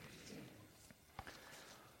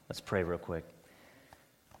Let's pray real quick.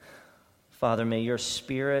 Father, may your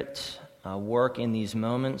Spirit work in these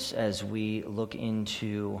moments as we look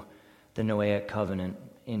into the Noahic covenant,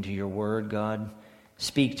 into your word, God.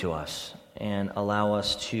 Speak to us and allow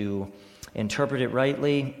us to interpret it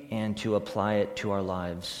rightly and to apply it to our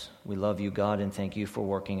lives. We love you, God, and thank you for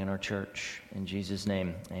working in our church. In Jesus'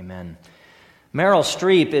 name, amen. Meryl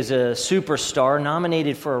Streep is a superstar,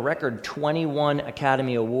 nominated for a record 21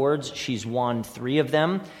 Academy Awards. She's won 3 of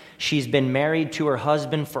them. She's been married to her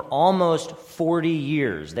husband for almost 40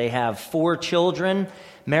 years. They have 4 children.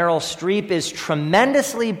 Meryl Streep is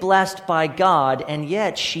tremendously blessed by God, and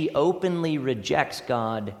yet she openly rejects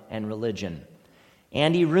God and religion.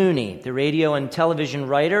 Andy Rooney, the radio and television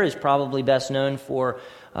writer, is probably best known for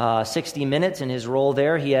 60 Minutes and his role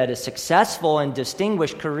there. He had a successful and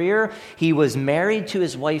distinguished career. He was married to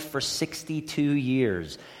his wife for 62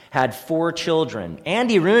 years, had 4 children.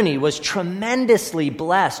 Andy Rooney was tremendously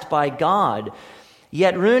blessed by God,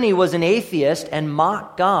 yet Rooney was an atheist and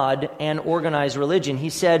mocked God and organized religion. He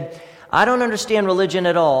said, "I don't understand religion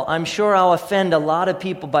at all. I'm sure I'll offend a lot of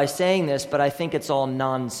people by saying this, but I think it's all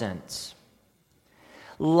nonsense."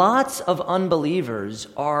 Lots of unbelievers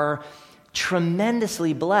are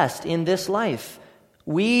tremendously blessed in this life.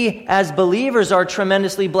 We, as believers, are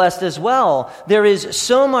tremendously blessed as well. There is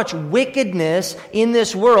so much wickedness in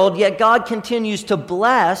this world, yet God continues to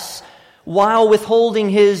bless while withholding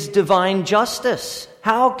his divine justice.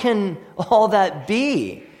 How can all that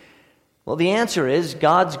be? Well, the answer is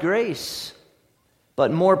God's grace,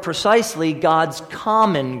 but more precisely, God's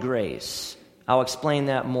common grace. I'll explain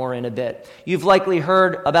that more in a bit. You've likely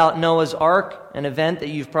heard about Noah's Ark, an event that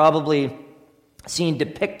you've probably seen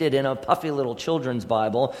depicted in a puffy little children's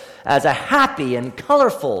Bible as a happy and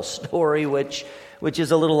colorful story, which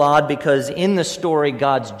is a little odd because in the story,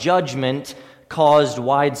 God's judgment caused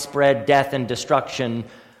widespread death and destruction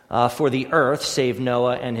for the earth, save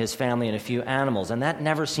Noah and his family and a few animals. And that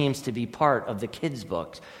never seems to be part of the kids'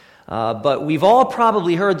 books. But we've all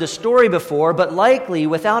probably heard the story before, but likely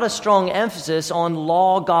without a strong emphasis on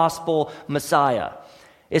law, gospel, Messiah.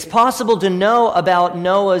 It's possible to know about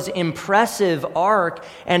Noah's impressive ark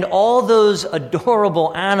and all those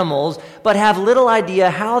adorable animals, but have little idea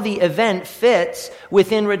how the event fits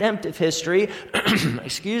within redemptive history,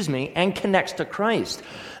 and connects to Christ.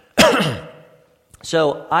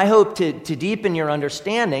 So I hope to deepen your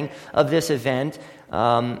understanding of this event,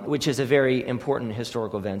 which is a very important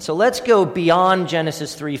historical event. So let's go beyond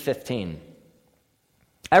Genesis 3:15.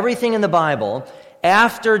 Everything in the Bible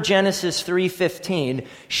after Genesis 3:15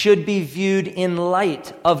 should be viewed in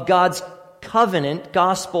light of God's covenant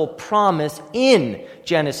gospel promise in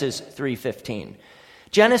Genesis 3:15.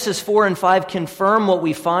 Genesis 4 and 5 confirm what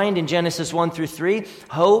we find in Genesis 1 through 3: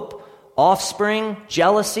 hope, offspring,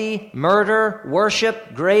 jealousy, murder,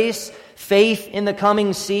 worship, grace, faith in the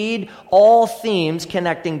coming seed, all themes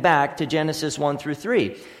connecting back to Genesis 1 through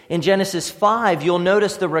 3. In Genesis 5, you'll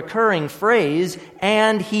notice the recurring phrase,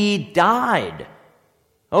 "and he died."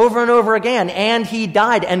 Over and over again, "and he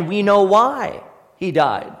died," and we know why he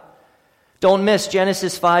died. Don't miss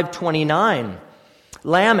Genesis 5:29.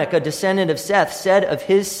 Lamech, a descendant of Seth, said of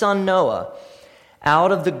his son Noah,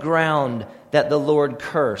 "Out of the ground that the Lord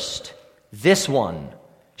cursed, this one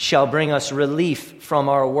shall bring us relief from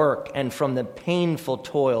our work and from the painful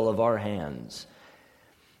toil of our hands."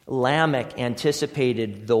 Lamech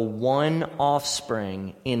anticipated the one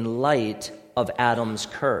offspring in light of Adam's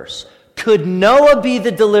curse. Could Noah be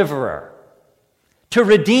the deliverer to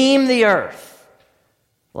redeem the earth?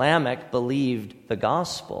 Lamech believed the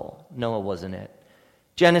gospel. Noah wasn't it.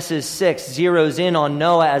 Genesis 6 zeroes in on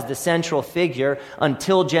Noah as the central figure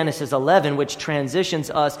until Genesis 11, which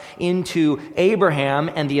transitions us into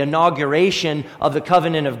Abraham and the inauguration of the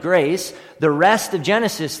covenant of grace. The rest of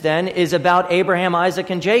Genesis then is about Abraham,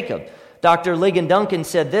 Isaac, and Jacob. Dr. Ligon Duncan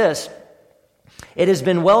said this: "It has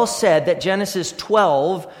been well said that Genesis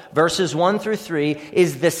 12, verses 1 through 3,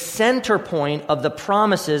 is the center point of the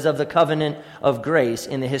promises of the covenant of grace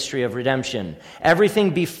in the history of redemption. Everything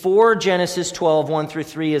before Genesis 12, 1 through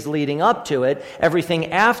 3 is leading up to it.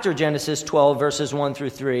 Everything after Genesis 12, verses 1 through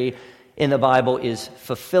 3 in the Bible is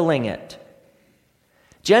fulfilling it."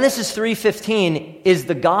 Genesis 3:15 is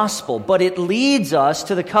the gospel, but it leads us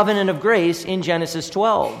to the covenant of grace in Genesis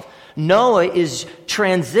 12. Noah is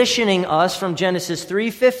transitioning us from Genesis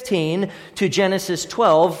 3:15 to Genesis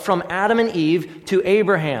 12, from Adam and Eve to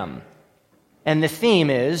Abraham. And the theme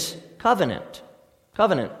is covenant.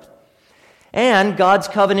 Covenant. And God's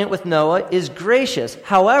covenant with Noah is gracious.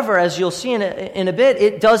 However, as you'll see in a bit,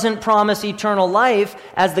 it doesn't promise eternal life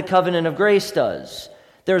as the covenant of grace does.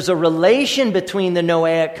 There's a relation between the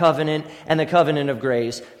Noahic covenant and the covenant of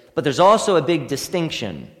grace, But there's also a big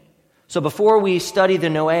distinction. So before we study the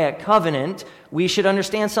Noahic covenant, we should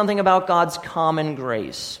understand something about God's common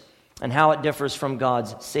grace and how it differs from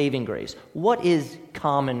God's saving grace. What is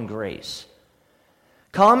common grace?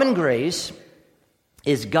 Common grace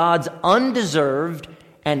is God's undeserved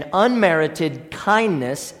and unmerited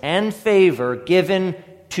kindness and favor given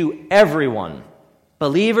to everyone,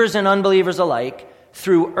 believers and unbelievers alike,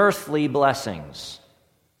 through earthly blessings.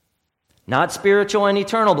 Not spiritual and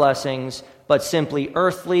eternal blessings, but simply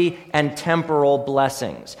earthly and temporal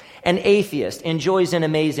blessings. An atheist enjoys an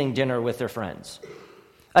amazing dinner with their friends.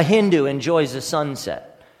 A Hindu enjoys a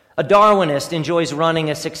sunset. A Darwinist enjoys running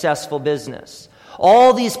a successful business.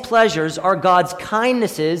 All these pleasures are God's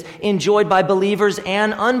kindnesses enjoyed by believers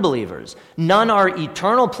and unbelievers. None are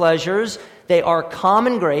eternal pleasures. They are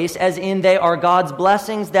common grace, as in they are God's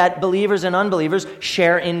blessings that believers and unbelievers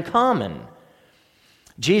share in common.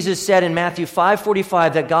 Jesus said in Matthew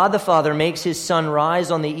 5:45 that God the Father makes his sun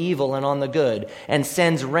rise on the evil and on the good, and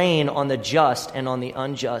sends rain on the just and on the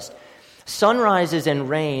unjust. Sunrises and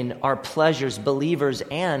rain are pleasures believers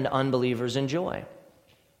and unbelievers enjoy.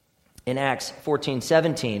 In Acts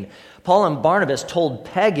 14:17, Paul and Barnabas told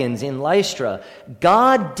pagans in Lystra,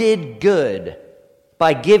 God did good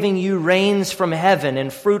by giving you rains from heaven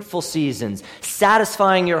and fruitful seasons,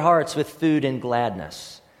 satisfying your hearts with food and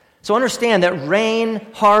gladness. So understand that rain,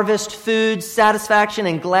 harvest, food, satisfaction,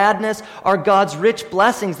 and gladness are God's rich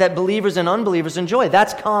blessings that believers and unbelievers enjoy.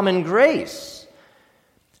 That's common grace.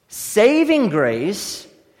 Saving grace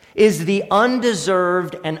is the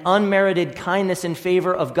undeserved and unmerited kindness and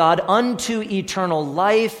favor of God unto eternal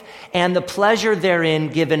life, and the pleasure therein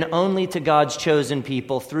given only to God's chosen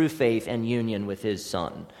people through faith and union with his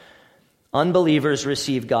Son. Unbelievers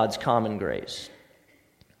receive God's common grace,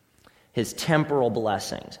 his temporal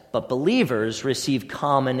blessings, but believers receive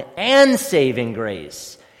common and saving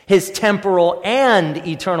grace, his temporal and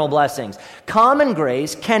eternal blessings. Common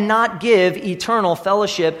grace cannot give eternal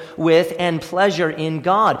fellowship with and pleasure in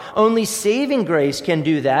God. Only saving grace can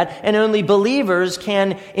do that, and only believers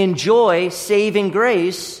can enjoy saving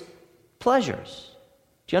grace pleasures.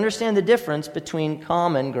 Do you understand the difference between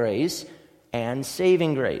common grace and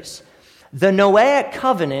saving grace? The Noahic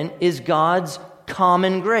covenant is God's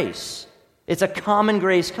common grace. It's a common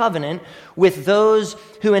grace covenant with those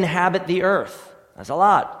who inhabit the earth. That's a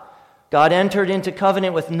lot. God entered into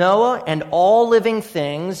covenant with Noah and all living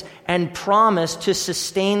things and promised to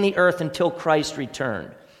sustain the earth until Christ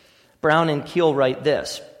returned. Brown and Keel write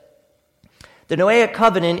this: the Noahic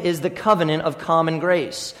covenant is the covenant of common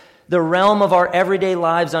grace, the realm of our everyday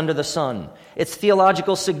lives under the sun. Its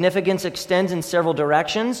theological significance extends in several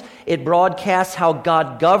directions. It broadcasts how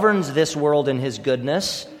God governs this world in his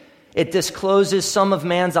goodness. It discloses some of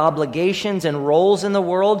man's obligations and roles in the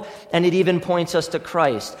world, and it even points us to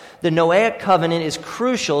Christ. The Noahic covenant is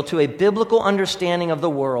crucial to a biblical understanding of the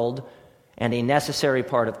world and a necessary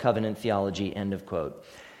part of covenant theology, end of quote.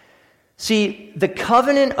 See, the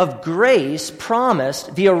covenant of grace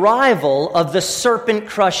promised the arrival of the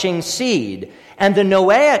serpent-crushing seed, and the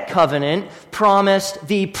Noahic covenant promised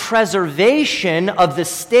the preservation of the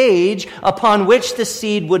stage upon which the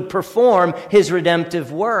seed would perform his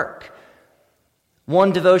redemptive work.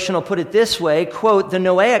 One devotional put it this way, quote, the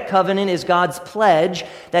Noahic covenant is God's pledge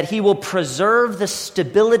that he will preserve the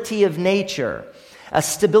stability of nature, a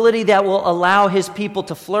stability that will allow his people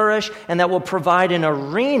to flourish and that will provide an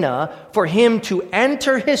arena for him to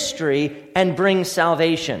enter history and bring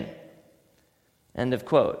salvation. End of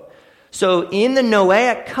quote. So in the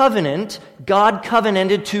Noahic covenant, God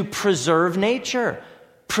covenanted to preserve nature,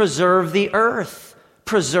 preserve the earth,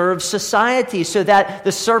 preserve society, so that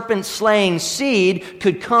the serpent-slaying seed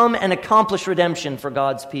could come and accomplish redemption for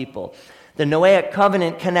God's people. The Noahic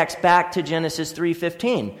covenant connects back to Genesis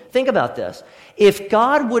 3:15. Think about this. If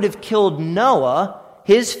God would have killed Noah,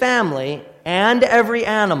 his family, and every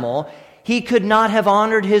animal, he could not have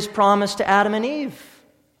honored his promise to Adam and Eve.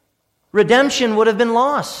 Redemption would have been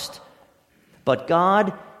lost. But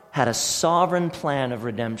God had a sovereign plan of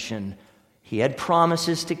redemption. He had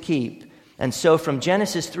promises to keep. And so from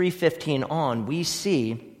Genesis 3:15 on, we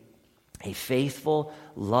see a faithful,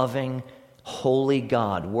 loving, holy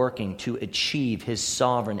God working to achieve his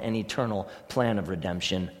sovereign and eternal plan of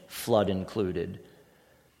redemption, flood included.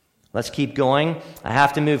 Let's keep going. I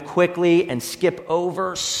have to move quickly and skip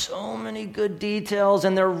over so many good details,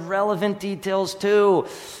 and they're relevant details too.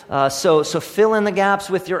 So fill in the gaps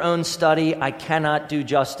with your own study. I cannot do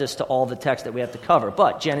justice to all the text that we have to cover.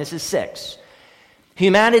 But Genesis 6.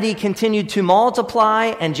 Humanity continued to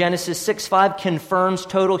multiply, and Genesis 6:5 confirms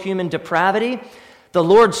total human depravity. The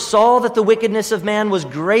Lord saw that the wickedness of man was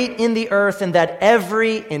great in the earth, and that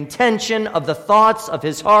every intention of the thoughts of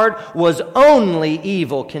his heart was only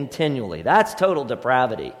evil continually. That's total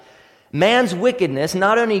depravity. Man's wickedness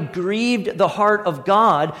not only grieved the heart of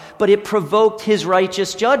God, but it provoked his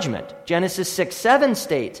righteous judgment. Genesis 6:7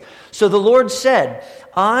 states, "So the Lord said,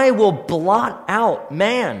 I will blot out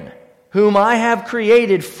man, whom I have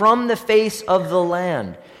created from the face of the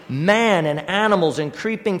land, man and animals and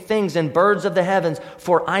creeping things and birds of the heavens,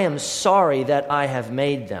 for I am sorry that I have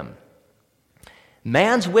made them."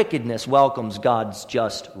 Man's wickedness welcomes God's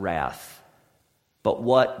just wrath. But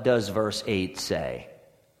what does verse 8 say?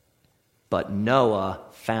 "But Noah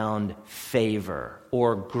found favor,"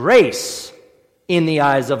 or grace, "in the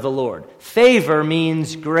eyes of the Lord." Favor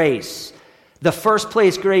means grace. The first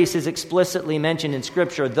place grace is explicitly mentioned in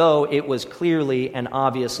Scripture, though it was clearly and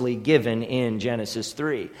obviously given in Genesis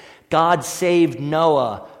 3. God saved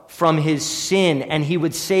Noah from his sin, and he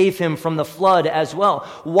would save him from the flood as well.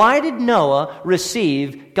 Why did Noah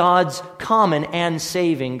receive God's common and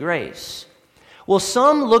saving grace? Well,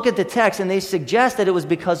 some look at the text and they suggest that it was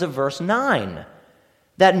because of verse 9,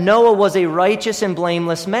 that Noah was a righteous and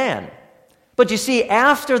blameless man. But you see,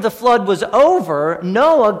 after the flood was over,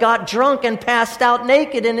 Noah got drunk and passed out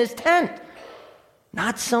naked in his tent.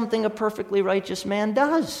 Not something a perfectly righteous man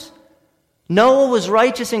does. Noah was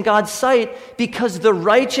righteous in God's sight because the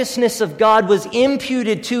righteousness of God was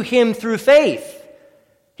imputed to him through faith.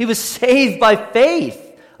 He was saved by faith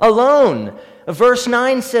alone. Verse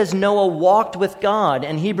 9 says Noah walked with God,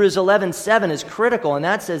 and Hebrews 11:7 is critical, and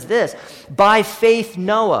that says this, "By faith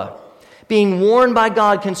Noah, being warned by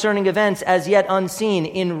God concerning events as yet unseen,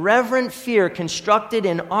 in reverent fear constructed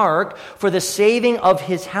an ark for the saving of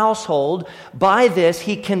his household. By this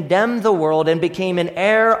he condemned the world and became an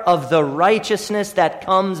heir of the righteousness that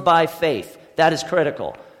comes by faith." That is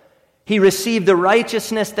critical. He received the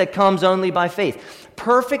righteousness that comes only by faith.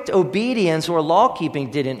 Perfect obedience or law-keeping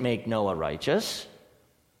didn't make Noah righteous.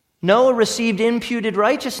 Noah received imputed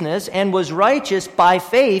righteousness and was righteous by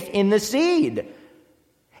faith in the seed.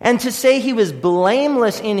 And to say he was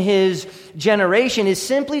blameless in his generation is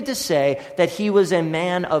simply to say that he was a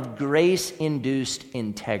man of grace-induced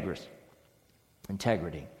integrity.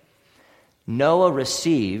 Noah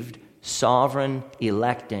received sovereign,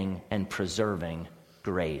 electing, and preserving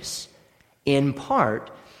grace, in part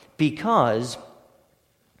because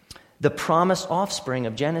the promised offspring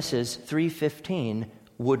of Genesis 3:15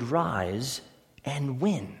 would rise and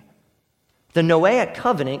win. The Noahic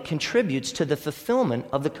covenant contributes to the fulfillment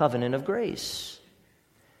of the covenant of grace.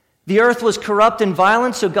 The earth was corrupt and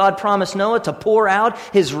violent, so God promised Noah to pour out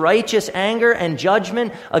his righteous anger and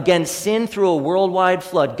judgment against sin through a worldwide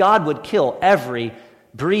flood. God would kill every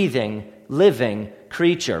breathing, living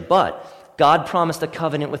creature. But God promised a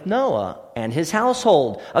covenant with Noah and his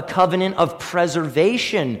household, a covenant of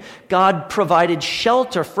preservation. God provided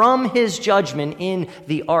shelter from his judgment in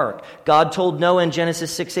the ark. God told Noah in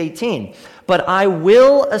Genesis 6:18, "But I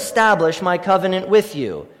will establish my covenant with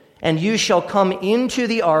you, and you shall come into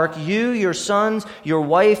the ark, you, your sons, your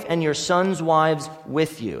wife, and your sons' wives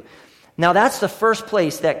with you." Now that's the first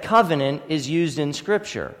place that covenant is used in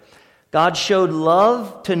Scripture. God showed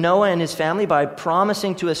love to Noah and his family by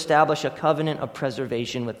promising to establish a covenant of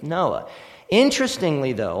preservation with Noah.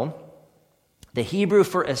 Interestingly, though, the Hebrew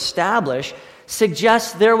for establish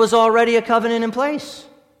suggests there was already a covenant in place.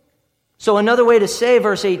 So another way to say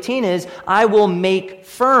verse 18 is, "I will make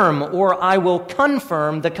firm," or "I will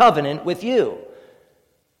confirm the covenant with you."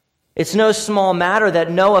 It's no small matter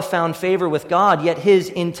that Noah found favor with God, yet his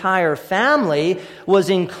entire family was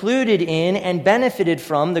included in and benefited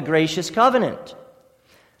from the gracious covenant.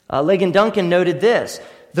 Ligon Duncan noted this,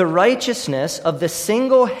 "The righteousness of the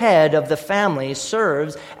single head of the family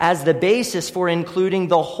serves as the basis for including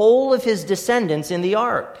the whole of his descendants in the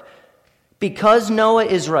ark. Because Noah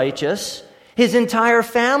is righteous, his entire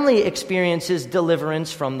family experiences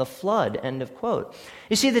deliverance from the flood." End of quote.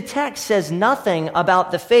 You see, the text says nothing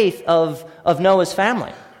about the faith of Noah's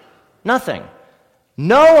family. Nothing.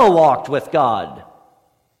 Noah walked with God.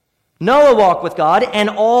 Noah walked with God, and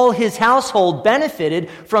all his household benefited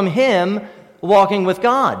from him walking with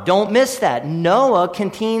God. Don't miss that. Noah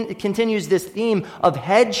continues this theme of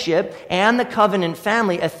headship and the covenant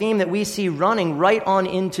family, a theme that we see running right on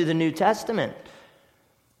into the New Testament.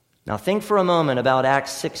 Now think for a moment about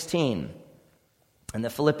Acts 16 and the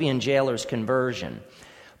Philippian jailer's conversion.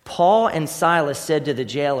 Paul and Silas said to the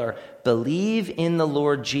jailer, "Believe in the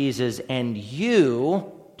Lord Jesus, and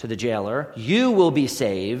you," to the jailer, "you will be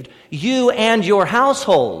saved, you and your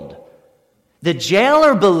household." The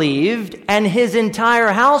jailer believed, and his entire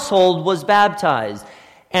household was baptized.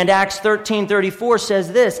 And Acts 13:34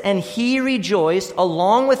 says this, and he rejoiced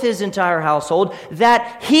along with his entire household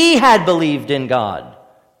that he had believed in God.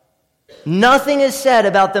 Nothing is said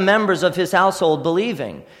about the members of his household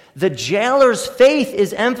believing. The jailer's faith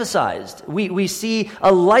is emphasized. We see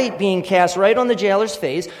a light being cast right on the jailer's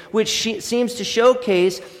face, which seems to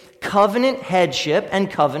showcase covenant headship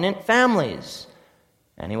and covenant families.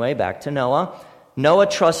 Anyway, back to Noah. Noah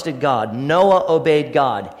trusted God. Noah obeyed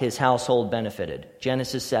God. His household benefited.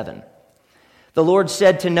 Genesis 7. The Lord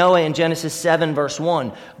said to Noah in Genesis 7, verse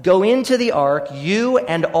 1, "Go into the ark, you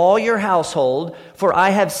and all your household, for I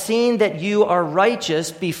have seen that you are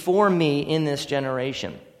righteous before me in this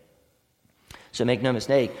generation." So make no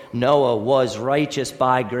mistake, Noah was righteous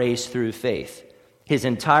by grace through faith. His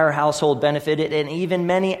entire household benefited, and even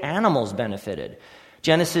many animals benefited.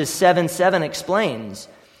 Genesis 7:7 explains,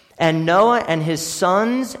 "And Noah and his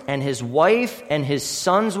sons and his wife and his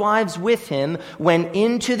sons' wives with him went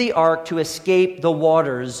into the ark to escape the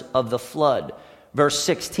waters of the flood." Verse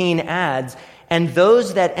 16 adds, "And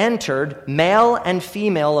those that entered, male and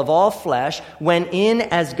female of all flesh, went in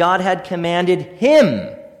as God had commanded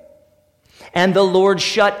him. And the Lord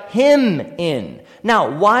shut him in." Now,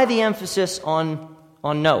 why the emphasis on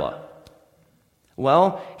Noah?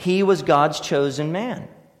 Well, he was God's chosen man,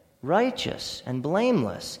 righteous and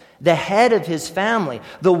blameless, the head of his family,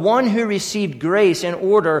 the one who received grace in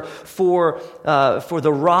order for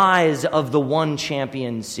the rise of the one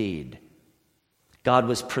champion seed. God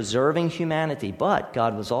was preserving humanity, but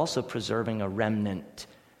God was also preserving a remnant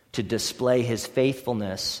to display his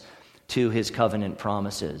faithfulness to his covenant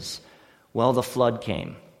promises. Well, the flood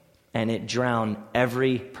came, and it drowned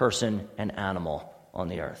every person and animal on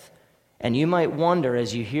the earth. And you might wonder,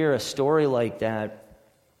 as you hear a story like that,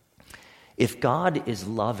 if God is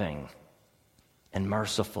loving and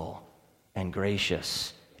merciful and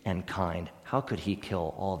gracious and kind, how could he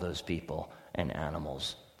kill all those people and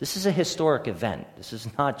animals? This is a historic event. This is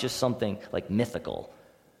not just something like mythical.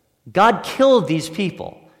 God killed these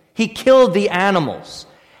people. He killed the animals.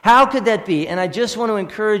 How could that be? And I just want to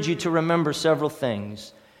encourage you to remember several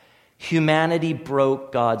things. Humanity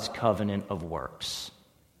broke God's covenant of works.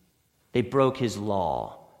 They broke his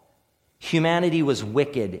law. Humanity was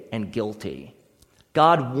wicked and guilty.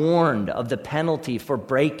 God warned of the penalty for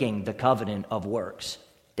breaking the covenant of works.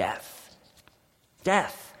 Death.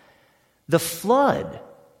 Death. The flood,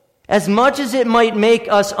 as much as it might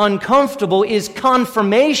make us uncomfortable, is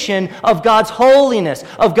confirmation of God's holiness,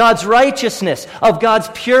 of God's righteousness, of God's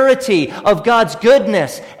purity, of God's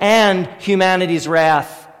goodness, and humanity's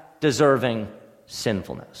wrath-deserving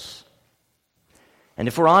sinfulness. And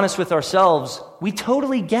if we're honest with ourselves, we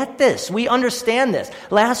totally get this. We understand this.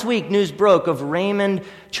 Last week, news broke of Raymond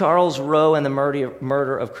Charles Rowe and the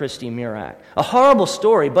murder of Christy Mirac. A horrible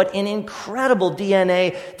story, but an incredible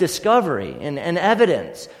DNA discovery and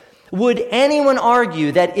evidence. Would anyone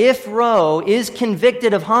argue that if Rowe is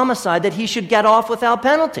convicted of homicide, that he should get off without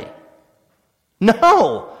penalty?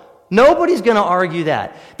 No. Nobody's going to argue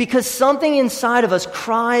that, because something inside of us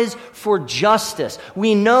cries for justice.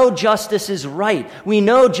 We know justice is right. We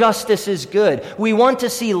know justice is good. We want to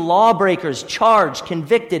see lawbreakers charged,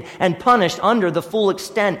 convicted, and punished under the full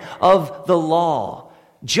extent of the law.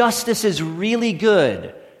 Justice is really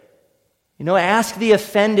good. Ask the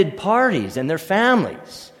offended parties and their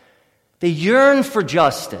families. They yearn for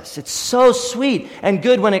justice. It's so sweet and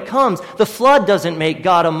good when it comes. The flood doesn't make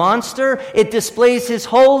God a monster. It displays his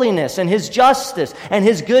holiness and his justice and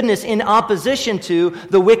his goodness in opposition to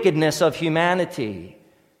the wickedness of humanity.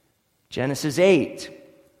 Genesis 8.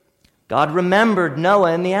 God remembered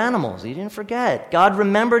Noah and the animals. He didn't forget. God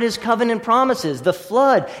remembered his covenant promises. The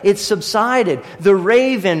flood, it subsided. The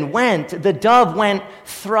raven went. The dove went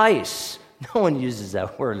thrice. No one uses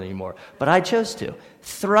that word anymore, but I chose to.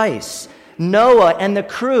 Thrice. Noah and the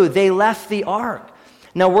crew, they left the ark.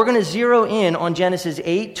 Now we're going to zero in on Genesis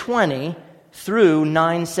 8:20 through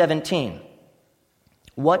 9:17.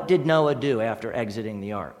 What did Noah do after exiting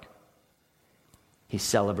the ark? He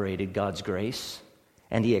celebrated God's grace,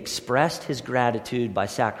 and he expressed his gratitude by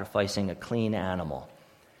sacrificing a clean animal.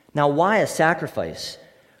 Now, why a sacrifice?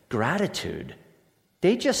 Gratitude.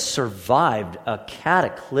 They just survived a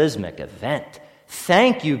cataclysmic event.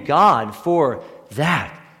 Thank you, God, for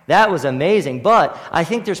that. That was amazing. But I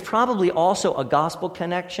think there's probably also a gospel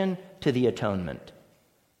connection to the atonement,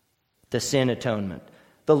 the sin atonement.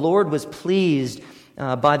 The Lord was pleased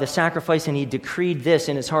by the sacrifice, and he decreed this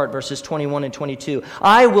in his heart, verses 21 and 22.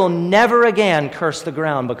 I will never again curse the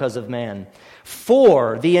ground because of man.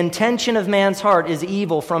 For the intention of man's heart is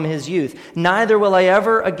evil from his youth. Neither will I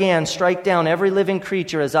ever again strike down every living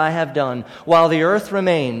creature as I have done, while the earth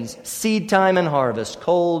remains, seed time and harvest,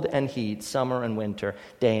 cold and heat, summer and winter,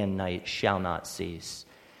 day and night shall not cease.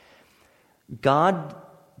 God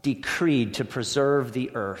decreed to preserve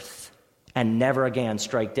the earth and never again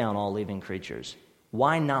strike down all living creatures.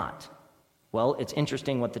 Why not? Well, it's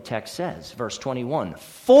interesting what the text says. Verse 21,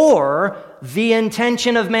 for the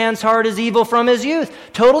intention of man's heart is evil from his youth.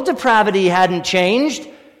 Total depravity hadn't changed.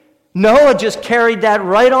 Noah just carried that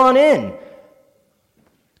right on in.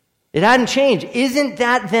 It hadn't changed. Isn't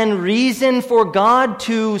that then reason for God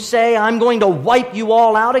to say, I'm going to wipe you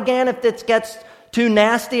all out again if this gets too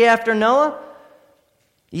nasty after Noah?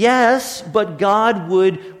 Yes, but God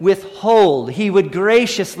would withhold. He would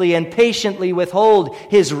graciously and patiently withhold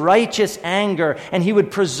his righteous anger, and he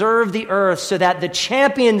would preserve the earth so that the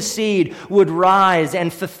champion seed would rise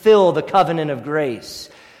and fulfill the covenant of grace.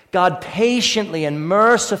 God patiently and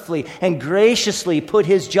mercifully and graciously put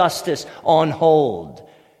his justice on hold.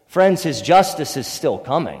 Friends, his justice is still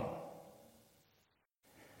coming.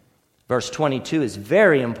 Verse 22 is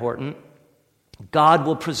very important. God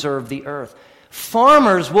will preserve the earth.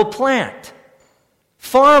 Farmers will plant.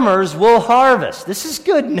 Farmers will harvest. This is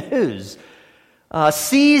good news.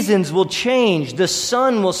 Seasons will change. The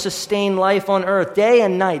sun will sustain life on earth. Day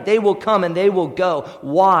and night, they will come and they will go.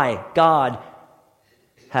 Why? God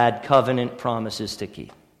had covenant promises to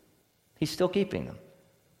keep. He's still keeping them.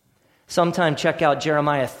 Sometime check out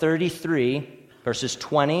Jeremiah 33, verses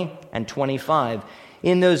 20 and 25.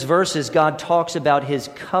 In those verses, God talks about his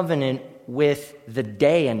covenant with the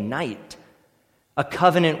day and night. A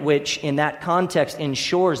covenant which, in that context,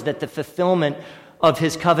 ensures that the fulfillment of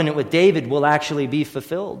his covenant with David will actually be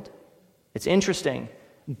fulfilled. It's interesting.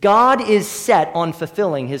 God is set on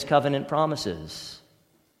fulfilling his covenant promises.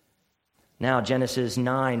 Now, Genesis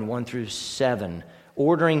 9, 1 through 7,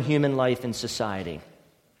 ordering human life and society.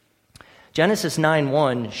 Genesis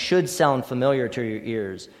 9:1 should sound familiar to your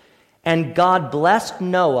ears. And God blessed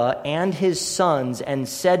Noah and his sons and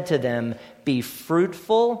said to them, be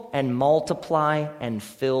fruitful and multiply and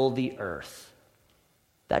fill the earth.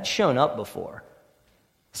 That's shown up before.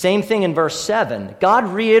 Same thing in verse 7. God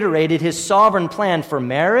reiterated his sovereign plan for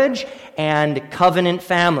marriage and covenant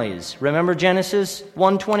families. Remember Genesis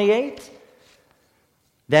 1:28?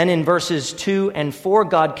 Then in verses 2 and 4,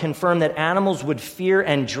 God confirmed that animals would fear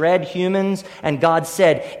and dread humans, and God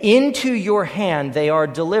said, into your hand they are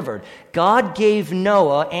delivered. God gave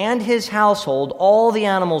Noah and his household all the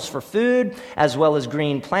animals for food, as well as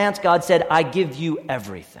green plants. God said, I give you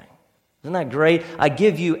everything. Isn't that great? I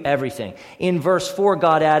give you everything. In verse 4,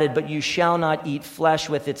 God added, but you shall not eat flesh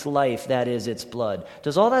with its life, that is, its blood.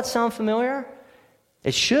 Does all that sound familiar?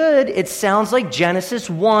 It should. It sounds like Genesis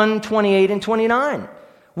 1:28 and 29.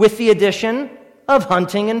 With the addition of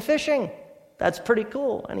hunting and fishing. That's pretty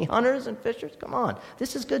cool. Any hunters and fishers? Come on.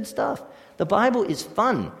 This is good stuff. The Bible is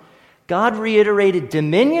fun. God reiterated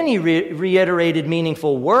dominion. He reiterated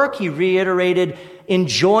meaningful work. He reiterated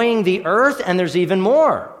enjoying the earth. And there's even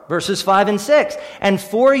more. Verses 5 and 6. And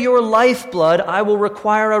for your lifeblood I will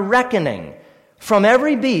require a reckoning. From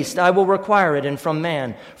every beast I will require it, and from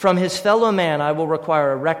man. From his fellow man I will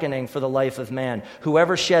require a reckoning for the life of man.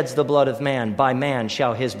 Whoever sheds the blood of man, by man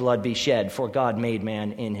shall his blood be shed, for God made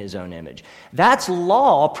man in his own image. That's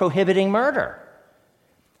law prohibiting murder.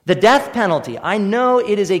 The death penalty. I know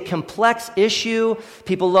it is a complex issue.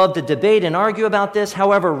 People love to debate and argue about this.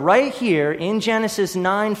 However, right here in Genesis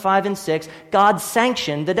 9, 5, and 6, God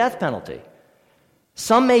sanctioned the death penalty.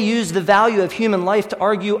 Some may use the value of human life to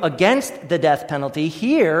argue against the death penalty.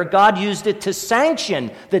 Here, God used it to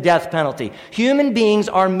sanction the death penalty. Human beings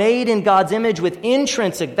are made in God's image with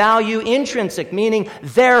intrinsic value, intrinsic meaning.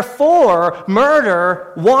 Therefore,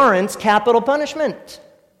 murder warrants capital punishment.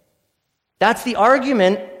 That's the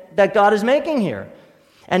argument that God is making here.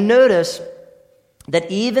 And notice that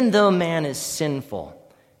even though man is sinful,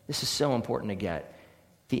 this is so important to get,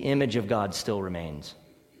 the image of God still remains.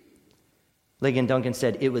 Ligon Duncan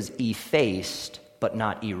said it was effaced, but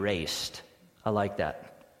not erased. I like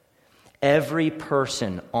that. Every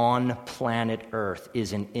person on planet Earth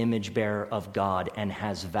is an image bearer of God and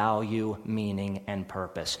has value, meaning, and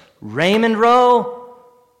purpose. Raymond Rowe,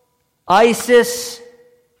 ISIS,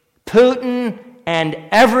 Putin, and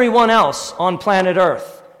everyone else on planet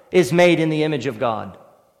Earth is made in the image of God.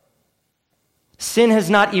 Sin has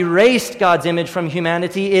not erased God's image from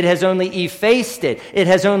humanity. It has only effaced it. It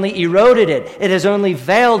has only eroded it. It has only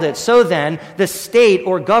veiled it. So then, the state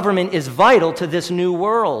or government is vital to this new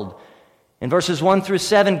world. In verses 1 through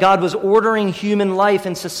 7, God was ordering human life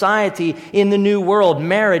and society in the new world.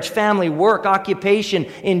 Marriage, family, work, occupation,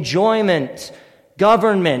 enjoyment,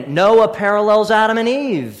 government. Noah parallels Adam and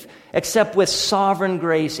Eve, except with sovereign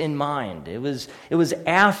grace in mind. It was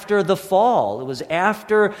after the fall. It was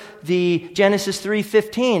after the Genesis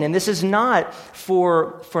 3:15. And this is not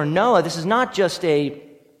for Noah. This is not just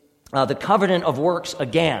the covenant of works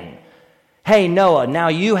again. Hey, Noah, now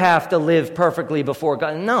you have to live perfectly before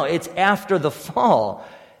God. No, it's after the fall.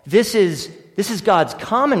 This is God's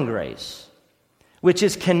common grace, which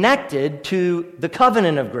is connected to the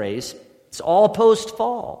covenant of grace. It's all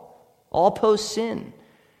post-fall, all post-sin.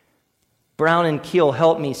 Brown and Keel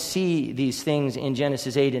helped me see these things in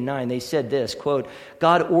Genesis 8 and 9. They said this, quote,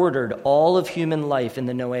 God ordered all of human life in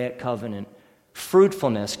the Noahic covenant.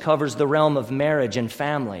 Fruitfulness covers the realm of marriage and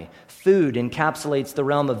family. Food encapsulates the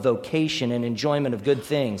realm of vocation and enjoyment of good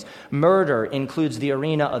things. Murder includes the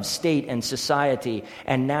arena of state and society,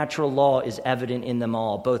 and natural law is evident in them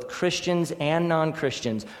all. Both Christians and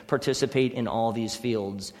non-Christians participate in all these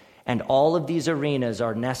fields. And all of these arenas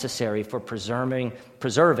are necessary for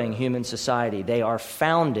preserving human society. They are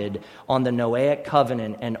founded on the Noahic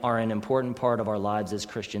covenant and are an important part of our lives as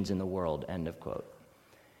Christians in the world. End of quote.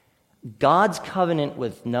 God's covenant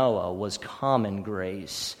with Noah was common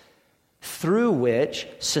grace, through which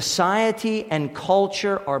society and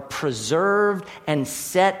culture are preserved and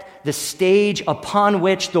set the stage upon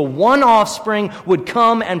which the one offspring would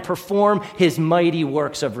come and perform his mighty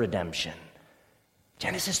works of redemption.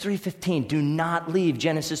 Genesis 3:15. Do not leave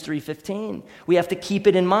Genesis 3:15. We have to keep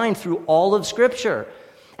it in mind through all of Scripture.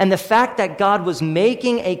 And the fact that God was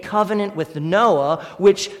making a covenant with Noah,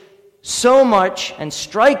 which so much and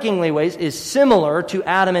strikingly ways is similar to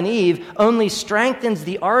Adam and Eve, only strengthens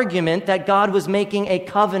the argument that God was making a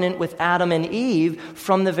covenant with Adam and Eve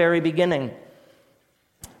from the very beginning.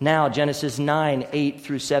 Now, Genesis 9, 8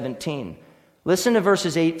 through 17. Listen to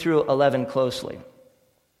verses 8 through 11 closely.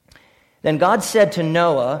 Then God said to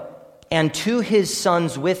Noah and to his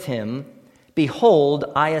sons with him, behold,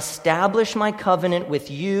 I establish my covenant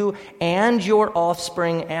with you and your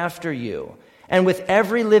offspring after you, and with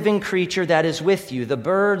every living creature that is with you, the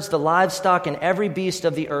birds, the livestock, and every beast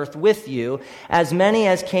of the earth with you, as many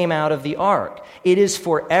as came out of the ark. It is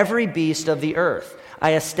for every beast of the earth.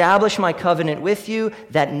 I establish my covenant with you,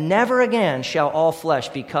 that never again shall all flesh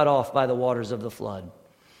be cut off by the waters of the flood.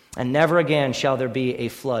 And never again shall there be a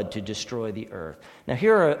flood to destroy the earth. Now,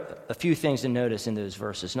 here are a few things to notice in those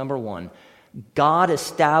verses. Number one, God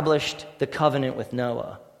established the covenant with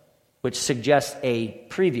Noah, which suggests a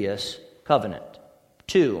previous covenant.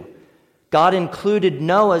 2, God included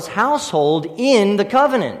Noah's household in the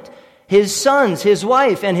covenant. His sons, his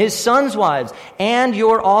wife, and his sons' wives, and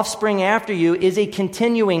your offspring after you is a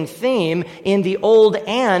continuing theme in the Old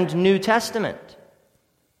and New Testament.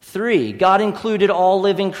 3, God included all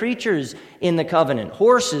living creatures in the covenant.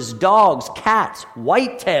 Horses, dogs, cats,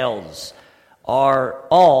 whitetails are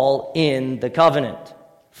all in the covenant.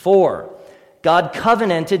 4, God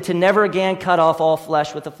covenanted to never again cut off all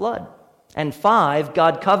flesh with a flood. And 5,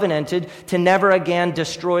 God covenanted to never again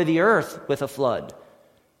destroy the earth with a flood.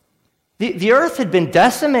 The earth had been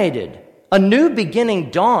decimated. A new beginning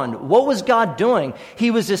dawned. What was God doing?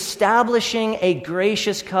 He was establishing a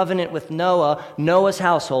gracious covenant with Noah, Noah's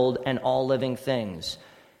household, and all living things.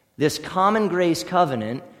 This common grace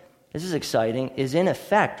covenant, this is exciting, is in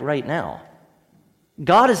effect right now.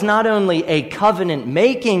 God is not only a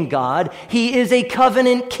covenant-making God, He is a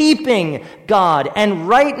covenant-keeping God. And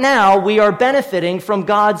right now, we are benefiting from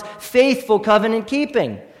God's faithful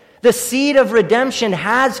covenant-keeping. The seed of redemption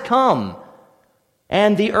has come.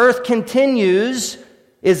 And the earth continues,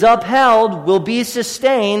 is upheld, will be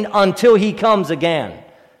sustained until He comes again.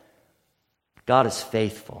 God is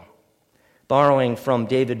faithful. Borrowing from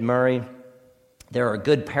David Murray, there are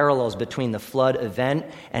good parallels between the flood event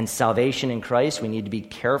and salvation in Christ. We need to be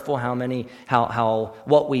careful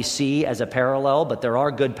what we see as a parallel, but there are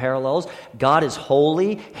good parallels. God is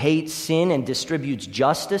holy, hates sin, and distributes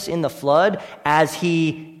justice in the flood as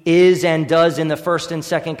He is and does in the first and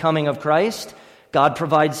second coming of Christ. God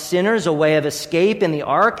provides sinners a way of escape in the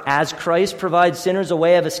ark as Christ provides sinners a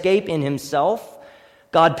way of escape in Himself.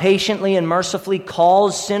 God patiently and mercifully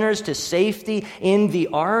calls sinners to safety in the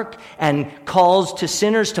ark and calls to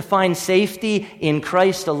sinners to find safety in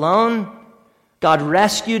Christ alone. God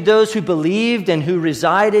rescued those who believed and who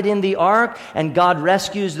resided in the ark, and God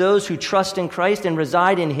rescues those who trust in Christ and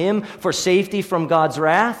reside in Him for safety from God's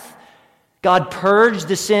wrath. God purged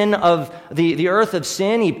the sin of the earth of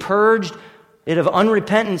sin. He purged it of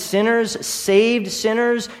unrepentant sinners, saved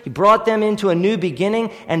sinners. He brought them into a new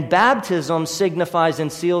beginning. And baptism signifies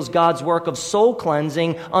and seals God's work of soul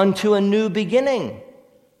cleansing unto a new beginning.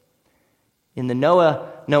 In the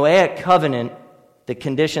Noahic covenant, the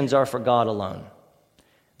conditions are for God alone.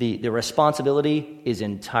 The responsibility is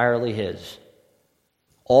entirely His.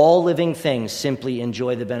 All living things simply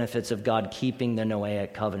enjoy the benefits of God keeping the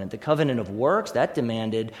Noahic covenant. The covenant of works, that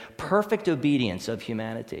demanded perfect obedience of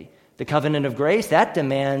humanity. The covenant of grace, that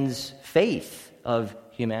demands faith of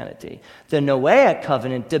humanity. The Noahic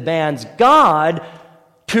covenant demands God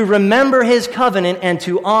to remember His covenant and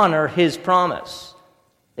to honor His promise.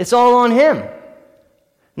 It's all on Him.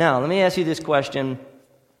 Now, let me ask you this question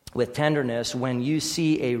with tenderness. When you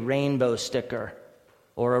see a rainbow sticker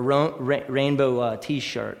or a rainbow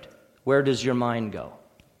t-shirt, where does your mind go?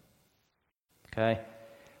 Okay?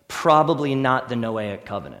 Probably not the Noahic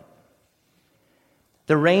covenant.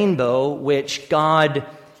 The rainbow, which God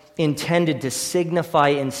intended to signify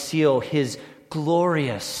and seal His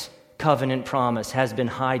glorious covenant promise, has been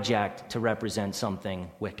hijacked to represent something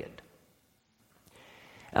wicked.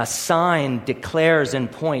 A sign declares and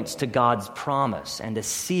points to God's promise, and a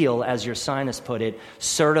seal, as your signist put it,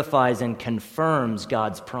 certifies and confirms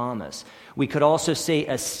God's promise. We could also say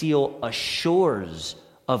a seal assures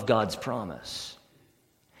of God's promise.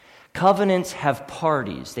 Covenants have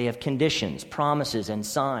parties, they have conditions, promises, and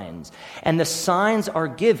signs, and the signs are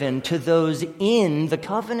given to those in the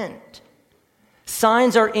covenant.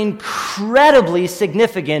 Signs are incredibly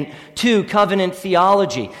significant to covenant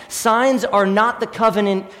theology. Signs are not the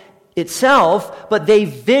covenant itself, but they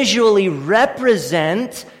visually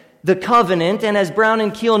represent the covenant, and as Brown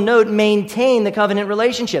and Keel note, maintain the covenant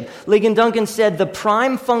relationship. Ligon Duncan said, the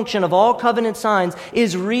prime function of all covenant signs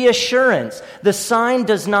is reassurance. The sign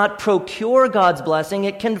does not procure God's blessing,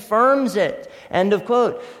 it confirms it. End of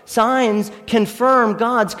quote. Signs confirm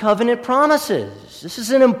God's covenant promises. This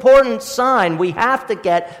is an important sign. We have to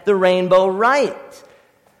get the rainbow right.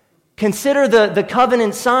 Consider the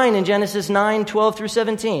covenant sign in Genesis 9:12 through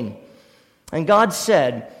 17. And God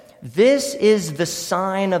said, "This is the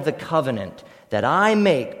sign of the covenant that I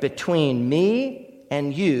make between me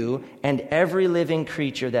and you and every living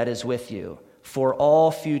creature that is with you for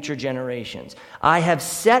all future generations. I have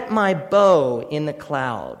set my bow in the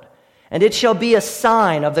cloud, and it shall be a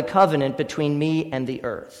sign of the covenant between me and the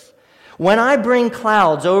earth. When I bring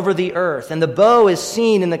clouds over the earth and the bow is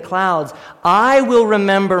seen in the clouds, I will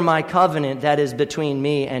remember my covenant that is between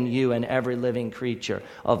me and you and every living creature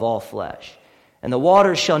of all flesh. And the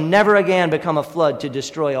waters shall never again become a flood to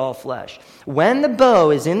destroy all flesh. When the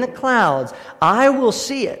bow is in the clouds, I will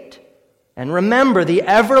see it and remember the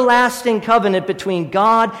everlasting covenant between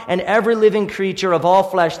God and every living creature of all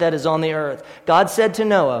flesh that is on the earth." God said to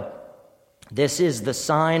Noah, "This is the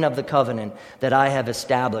sign of the covenant that I have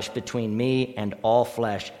established between me and all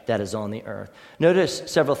flesh that is on the earth." Notice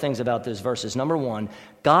several things about those verses. Number one,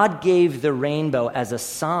 God gave the rainbow as a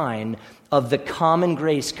sign of the common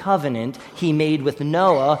grace covenant He made with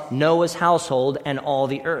Noah, Noah's household, and all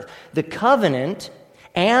the earth. The covenant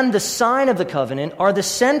and the sign of the covenant are the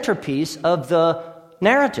centerpiece of the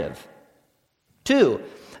narrative. Two,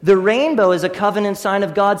 the rainbow is a covenant sign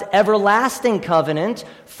of God's everlasting covenant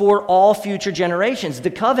for all future generations. The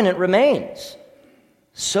covenant remains.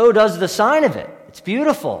 So does the sign of it. It's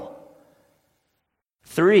beautiful.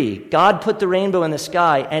 Three, God put the rainbow in the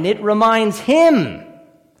sky, and it reminds Him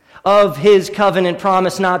of His covenant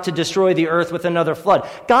promise not to destroy the earth with another flood.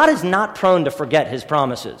 God is not prone to forget His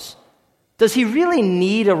promises. Does He really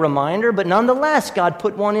need a reminder? But nonetheless, God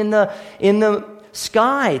put one in the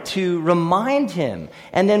sky to remind Him.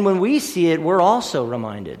 And then when we see it, we're also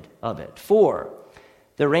reminded of it. Four,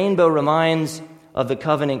 the rainbow reminds of the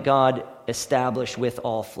covenant God established with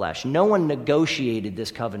all flesh. No one negotiated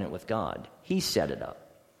this covenant with God. He set it up.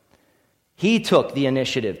 He took the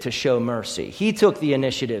initiative to show mercy. He took the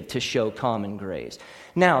initiative to show common grace.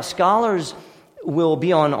 Now, scholars will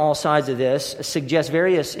be on all sides of this, suggest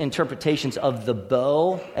various interpretations of the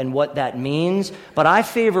bow and what that means, but I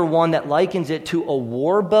favor one that likens it to a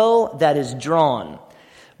war bow that is drawn.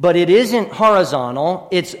 But it isn't horizontal,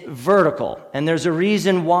 it's vertical, and there's a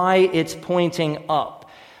reason why it's pointing up.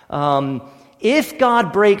 If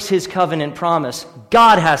God breaks His covenant promise,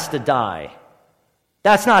 God has to die.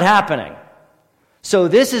 That's not happening. So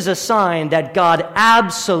this is a sign that God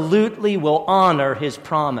absolutely will honor His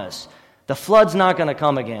promise. The flood's not going to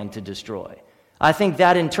come again to destroy. I think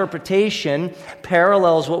that interpretation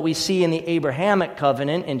parallels what we see in the Abrahamic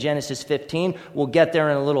covenant in Genesis 15. We'll get there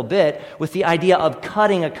in a little bit, with the idea of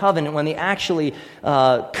cutting a covenant when they actually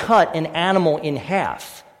cut an animal in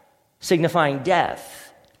half, signifying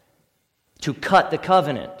death, to cut the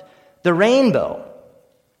covenant. The rainbow,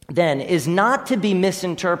 then, is not to be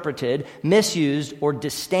misinterpreted, misused, or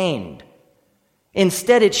disdained.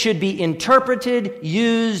 Instead, it should be interpreted,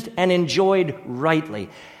 used, and enjoyed rightly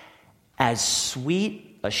as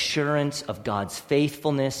sweet assurance of God's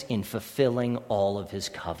faithfulness in fulfilling all of his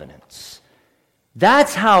covenants.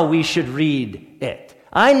 That's how we should read it.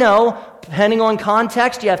 I know, depending on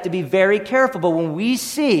context, you have to be very careful, but when we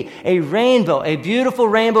see a rainbow, a beautiful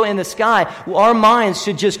rainbow in the sky, our minds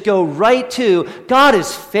should just go right to, God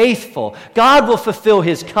is faithful. God will fulfill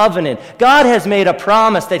his covenant. God has made a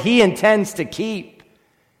promise that he intends to keep.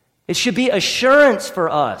 It should be assurance for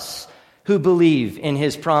us who believe in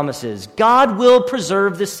his promises. God will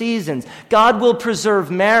preserve the seasons. God will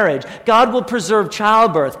preserve marriage. God will preserve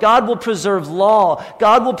childbirth. God will preserve law.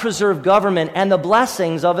 God will preserve government and the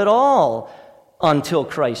blessings of it all until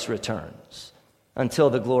Christ returns,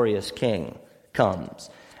 until the glorious King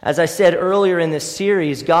comes. As I said earlier in this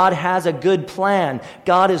series, God has a good plan.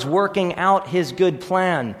 God is working out his good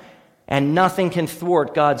plan. And nothing can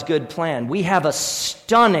thwart God's good plan. We have a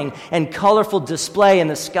stunning and colorful display in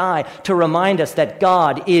the sky to remind us that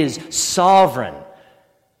God is sovereign.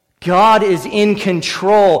 God is in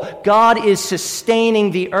control. God is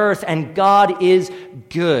sustaining the earth, and God is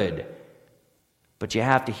good. But you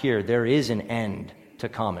have to hear, there is an end to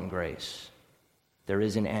common grace. There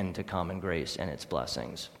is an end to common grace and its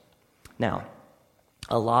blessings. Now,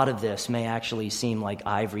 a lot of this may actually seem like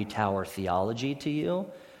ivory tower theology to you.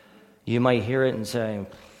 You might hear it and say,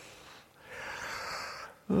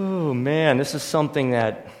 oh man, this is something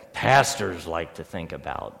that pastors like to think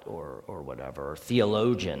about or whatever, or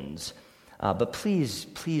theologians. But please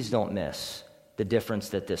don't miss the difference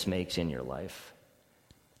that this makes in your life.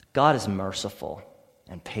 God is merciful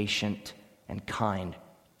and patient and kind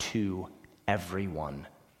to everyone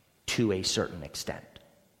to a certain extent.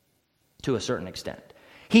 To a certain extent.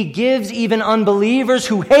 He gives even unbelievers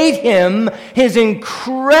who hate him his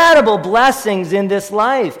incredible blessings in this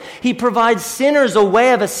life. He provides sinners a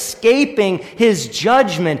way of escaping his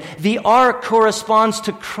judgment. The ark corresponds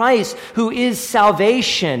to Christ, who is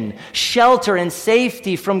salvation, shelter, and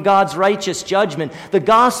safety from God's righteous judgment. The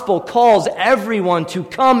gospel calls everyone to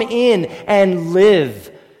come in and live.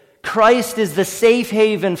 Christ is the safe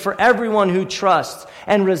haven for everyone who trusts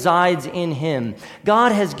and resides in him.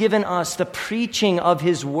 God has given us the preaching of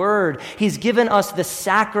his word. He's given us the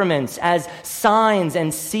sacraments as signs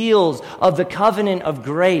and seals of the covenant of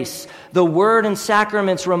grace. The word and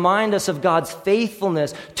sacraments remind us of God's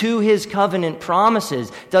faithfulness to his covenant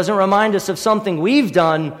promises. It doesn't remind us of something we've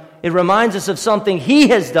done. It reminds us of something he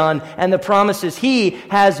has done and the promises he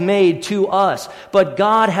has made to us. But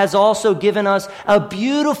God has also given us a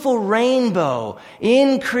beautiful rainbow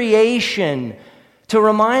in creation to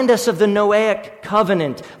remind us of the Noahic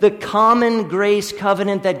covenant, the common grace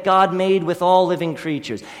covenant that God made with all living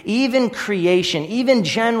creatures. Even creation, even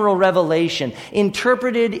general revelation,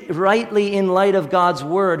 interpreted rightly in light of God's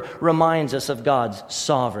word, reminds us of God's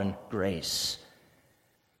sovereign grace.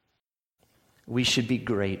 We should be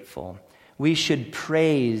grateful. We should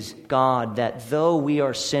praise God that though we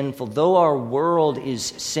are sinful, though our world is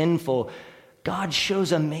sinful, God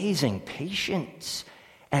shows amazing patience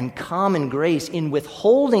and common grace in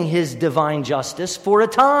withholding his divine justice for a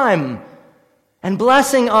time and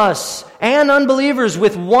blessing us and unbelievers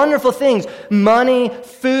with wonderful things: money,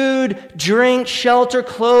 food, drink, shelter,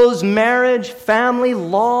 clothes, marriage, family,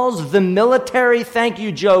 laws, the military. Thank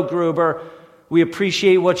you, Joe Gruber. We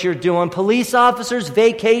appreciate what you're doing. Police officers,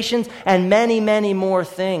 vacations, and many, many more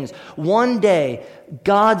things. One day,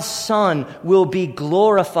 God's Son will be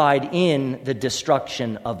glorified in the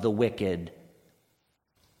destruction of the wicked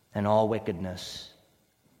and all wickedness,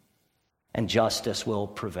 and justice will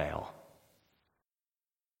prevail.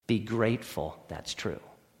 Be grateful that's true.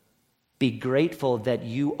 Be grateful that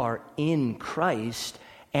you are in Christ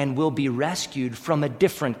and will be rescued from a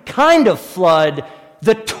different kind of flood,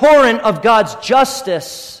 the torrent of God's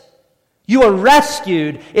justice. You are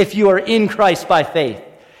rescued if you are in Christ by faith.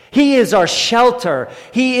 He is our shelter.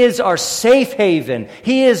 He is our safe haven.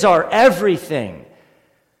 He is our everything.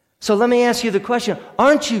 So let me ask you the question,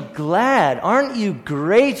 aren't you glad, aren't you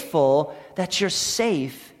grateful that you're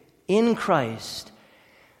safe in Christ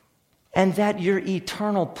and that your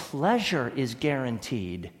eternal pleasure is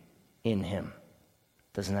guaranteed in him?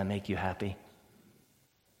 Doesn't that make you happy?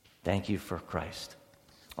 Thank you for Christ,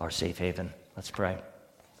 our safe haven. Let's pray.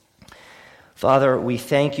 Father, we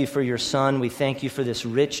thank you for your Son. We thank you for this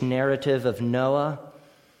rich narrative of Noah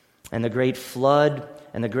and the great flood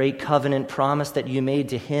and the great covenant promise that you made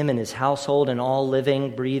to him and his household and all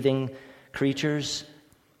living, breathing creatures.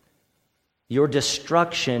 Your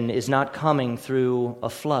destruction is not coming through a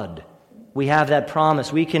flood. We have that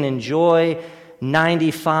promise. We can enjoy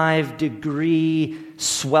 95-degree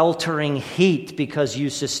sweltering heat because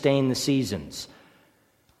you sustain the seasons.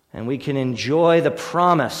 And we can enjoy the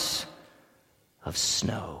promise of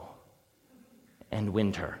snow and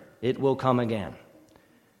winter. It will come again,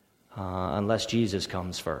 unless Jesus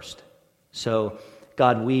comes first. So,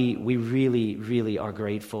 God, we really, really are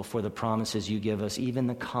grateful for the promises you give us, even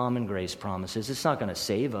the common grace promises. It's not going to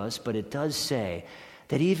save us, but it does say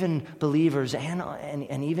that even believers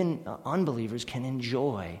and even unbelievers can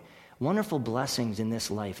enjoy wonderful blessings in this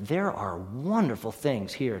life. There are wonderful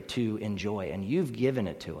things here to enjoy, and you've given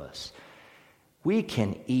it to us. We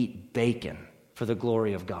can eat bacon for the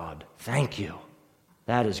glory of God. Thank you.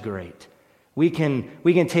 That is great. We can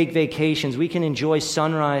take vacations. We can enjoy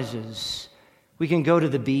sunrises. We can go to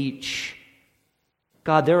the beach.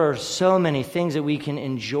 God, there are so many things that we can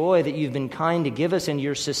enjoy that you've been kind to give us, and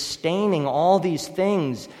you're sustaining all these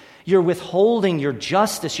things. You're withholding your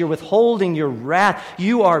justice. You're withholding your wrath.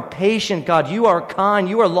 You are patient, God. You are kind.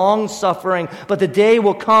 You are long-suffering. But the day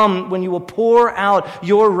will come when you will pour out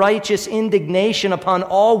your righteous indignation upon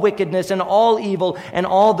all wickedness and all evil and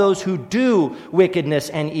all those who do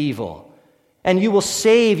wickedness and evil. And you will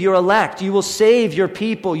save your elect. You will save your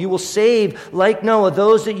people. You will save, like Noah,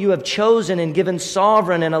 those that you have chosen and given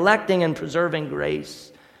sovereign and electing and preserving grace.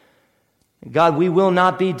 God, we will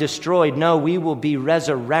not be destroyed. No, we will be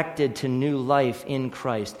resurrected to new life in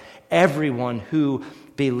Christ. Everyone who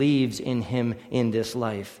believes in him in this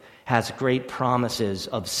life has great promises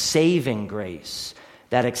of saving grace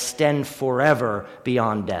that extend forever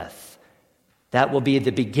beyond death. That will be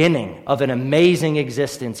the beginning of an amazing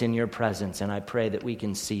existence in your presence, and I pray that we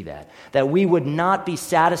can see that we would not be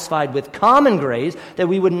satisfied with common grace, that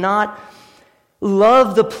we would not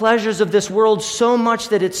love the pleasures of this world so much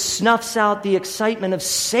that it snuffs out the excitement of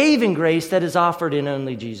saving grace that is offered in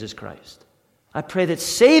only Jesus Christ. I pray that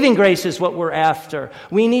saving grace is what we're after.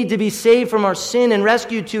 We need to be saved from our sin and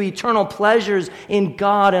rescued to eternal pleasures in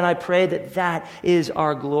God, and I pray that that is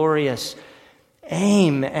our glorious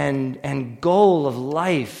aim and goal of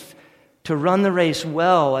life, to run the race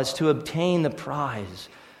well as to obtain the prize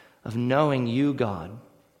of knowing you, God,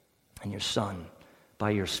 and your Son by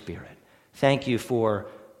your Spirit. Thank you for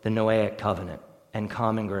the Noahic covenant and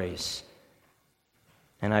common grace.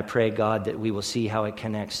 And I pray, God, that we will see how it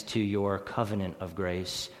connects to your covenant of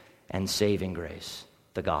grace and saving grace,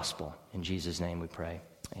 the gospel. In Jesus' name we pray.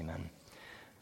 Amen.